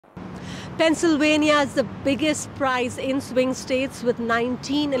Pennsylvania is the biggest prize in swing states with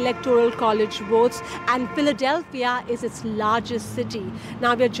 19 electoral college votes, and Philadelphia is its largest city.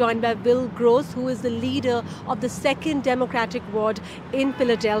 Now we are joined by Will Gross, who is the leader of the 2nd Democratic Ward in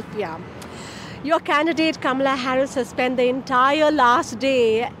Philadelphia. Your candidate, Kamala Harris, has spent the entire last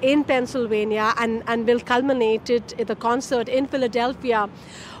day in Pennsylvania and will culminate it at the concert in Philadelphia.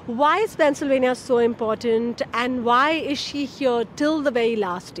 Why is Pennsylvania so important, and why is she here till the very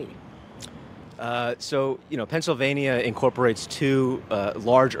last day? Pennsylvania incorporates two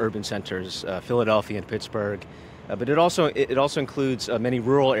large urban centers, Philadelphia and Pittsburgh, but it also includes many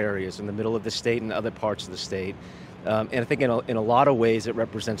rural areas in the middle of the state and other parts of the state. And I think in a lot of ways it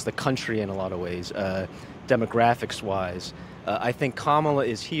represents the country in a lot of ways, demographics-wise. I think Kamala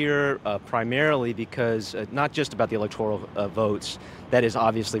is here primarily because not just about the electoral votes, that is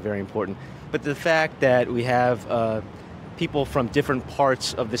obviously very important, but the fact that we have people from different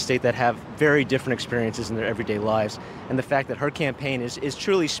parts of the state that have very different experiences in their everyday lives, and the fact that her campaign is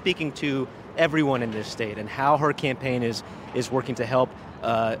truly speaking to everyone in this state, and how her campaign is working to help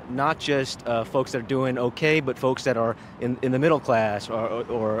not just folks that are doing okay, but folks that are in the middle class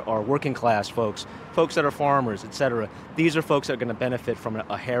or working class folks that are farmers, etc. These are folks that are going to benefit from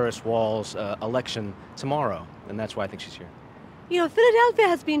a Harris-Walz election tomorrow, and that's why I think she's here. You know, Philadelphia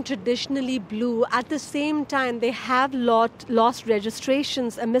has been traditionally blue. At the same time, they have lost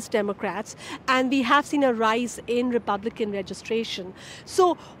registrations amidst Democrats, and we have seen a rise in Republican registration.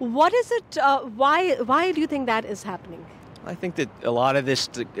 So what is it, why do you think that is happening? I think that a lot of this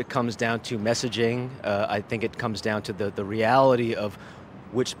it comes down to messaging. I think it comes down to the reality of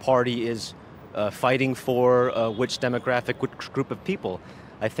which party is fighting for which demographic, which group of people.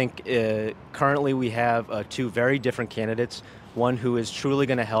 I think currently we have two very different candidates. One who is truly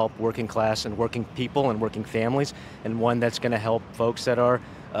going to help working class and working people and working families, and one that's going to help folks that are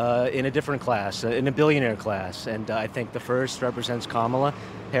in a different class, in a billionaire class. And I think the first represents Kamala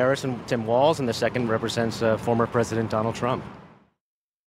Harris and Tim Walz, and the second represents former President Donald Trump.